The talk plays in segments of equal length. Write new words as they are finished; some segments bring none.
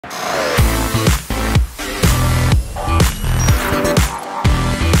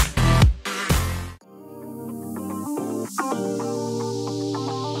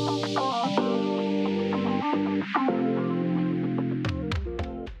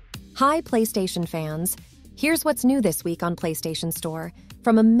Hi, PlayStation fans. Here's what's new this week on PlayStation Store.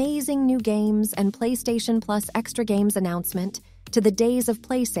 From amazing new games and PlayStation Plus Extra Games announcement to the Days of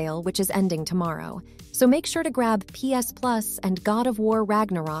Play sale, which is ending tomorrow. So make sure to grab PS Plus and God of War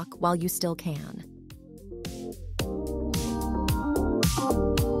Ragnarok while you still can.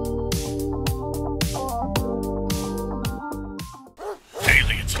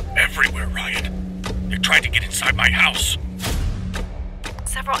 Aliens everywhere, Ryan. They tried to get inside my house.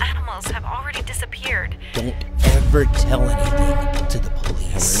 Several animals have already disappeared. Don't ever tell anything to the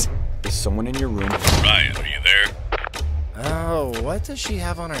police. Henry, is someone in your room? Ryan, are you there? Oh, what does she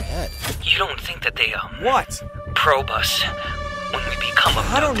have on her head? You don't think that they, What? probe us when we become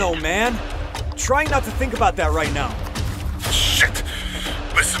abducted? I don't know, man. Try not to think about that right now. Shit!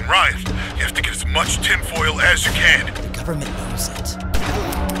 Listen, Ryan, you have to get as much tinfoil as you can. The government knows it.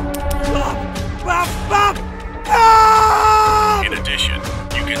 In addition,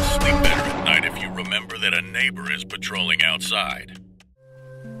 you can sleep better at night if you remember that a neighbor is patrolling outside.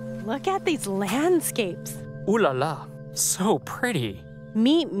 Look at these landscapes. Ooh la la, so pretty.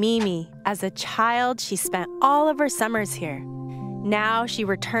 Meet Mimi. As a child, she spent all of her summers here. Now she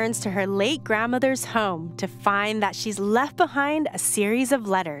returns to her late grandmother's home to find that she's left behind a series of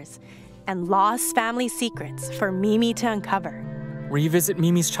letters and lost family secrets for Mimi to uncover. Revisit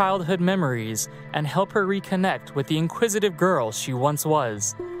Mimi's childhood memories and help her reconnect with the inquisitive girl she once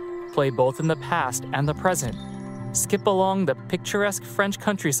was. Play both in the past and the present. Skip along the picturesque French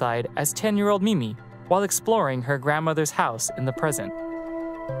countryside as 10-year-old Mimi while exploring her grandmother's house in the present.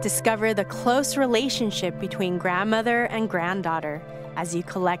 Discover the close relationship between grandmother and granddaughter as you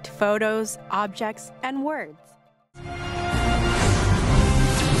collect photos, objects, and words.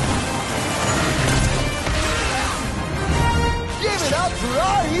 Give it up for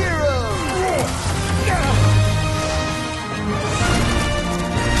our heroes!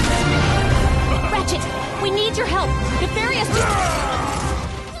 Ratchet, we need your help. Nefarious.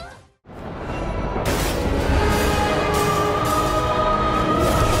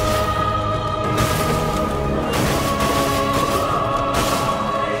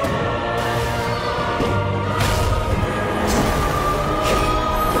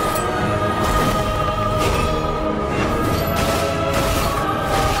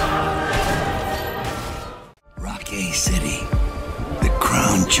 Rockay City, the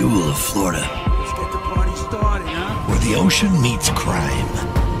crown jewel of Florida. Let's get the party started, huh? Where the ocean meets crime.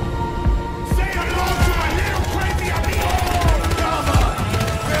 Say hello to my little crazy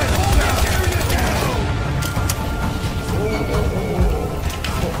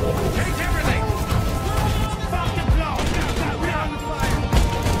Take everything! Fucking blow! We're on fire!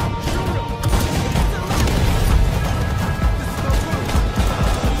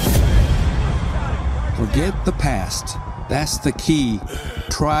 Forget the past. That's the key.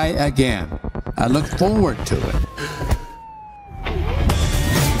 Try again. I look forward to it.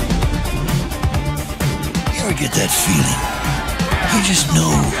 You ever get that feeling? You just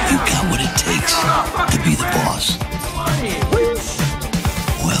know you got what it takes to be the boss.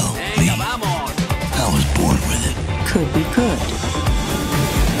 Well, me, I was born with it. Could be good.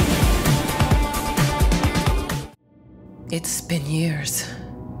 It's been years,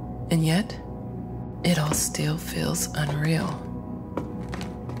 and yet it all still feels unreal.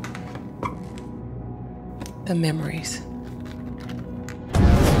 The memories.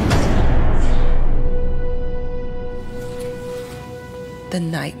 The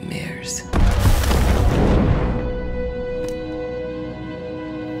nightmares.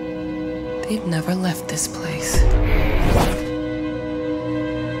 They've never left this place.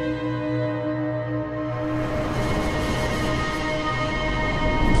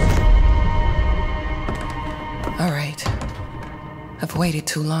 All right. I've waited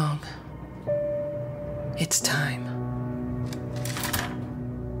too long. It's time.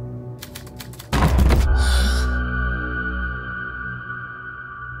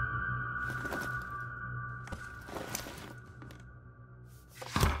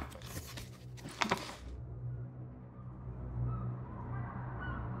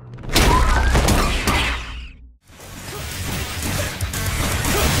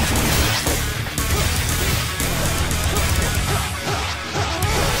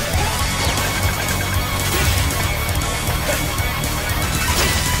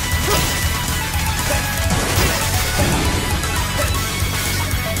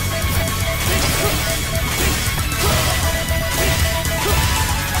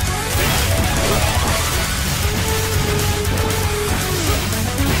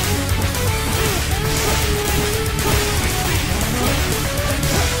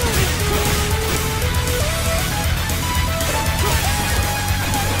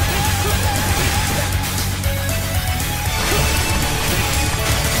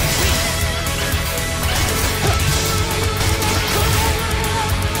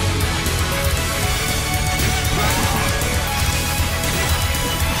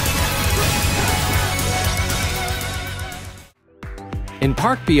 In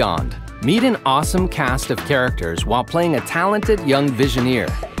Park Beyond, meet an awesome cast of characters while playing a talented young Visioneer.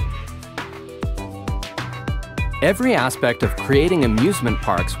 Every aspect of creating amusement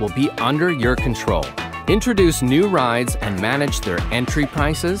parks will be under your control. Introduce new rides and manage their entry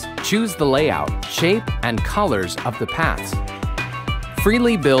prices. Choose the layout, shape, and colors of the paths.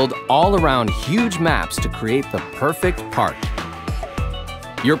 Freely build all-around huge maps to create the perfect park.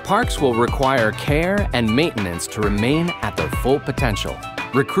 Your parks will require care and maintenance to remain at their full potential.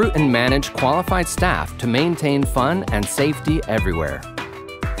 Recruit and manage qualified staff to maintain fun and safety everywhere.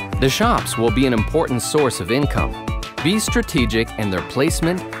 The shops will be an important source of income. Be strategic in their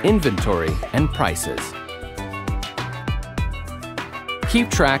placement, inventory, and prices.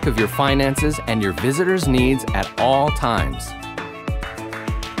 Keep track of your finances and your visitors' needs at all times.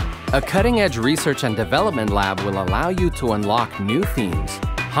 A cutting-edge research and development lab will allow you to unlock new themes,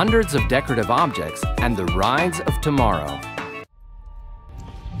 hundreds of decorative objects, and the rides of tomorrow.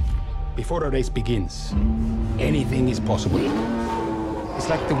 Before a race begins, anything is possible. It's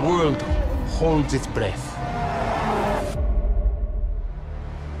like the world holds its breath.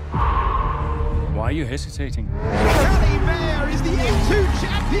 Why are you hesitating? Cali Mayer is the F2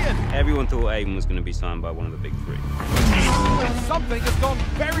 champion! Everyone thought Aiden was going to be signed by one of the big three. Something has gone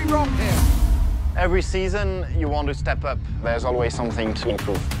very wrong here. Every season, you want to step up. There's always something to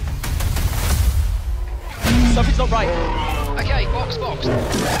improve. Something's not right. Okay, box. Are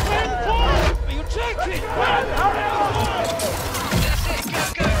you joking? That's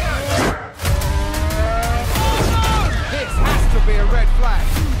it, go. This has to be a red flag.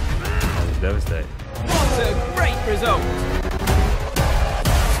 I was devastated. What a great result.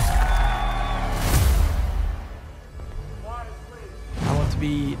 I want to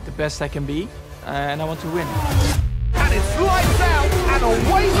be the best I can be, and I want to win. And it's lights out, and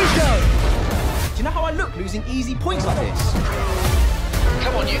away we go. Do you know how I look losing easy points like this?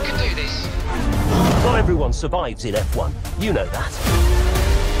 Come on, you can do this. Not everyone survives in F1. You know that.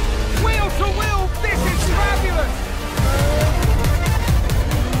 Wheel to wheel, this is fabulous.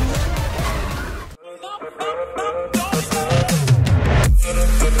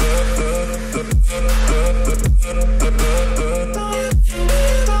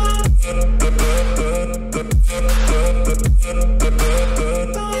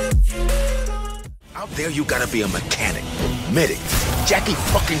 Out there, you gotta be a mechanic, medic. Jackie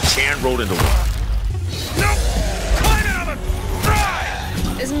fucking Chan rolled into one. No! Climb another!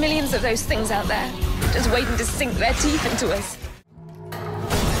 Try! There's millions of those things out there, just waiting to sink their teeth into us.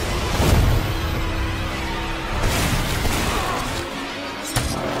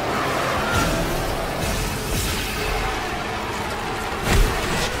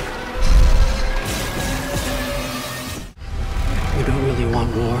 You don't really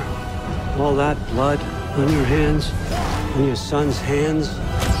want war. All that blood on your hands, on your son's hands.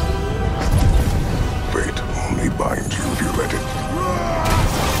 Fate only binds you if you let it.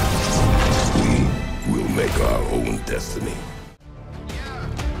 We will make our own destiny.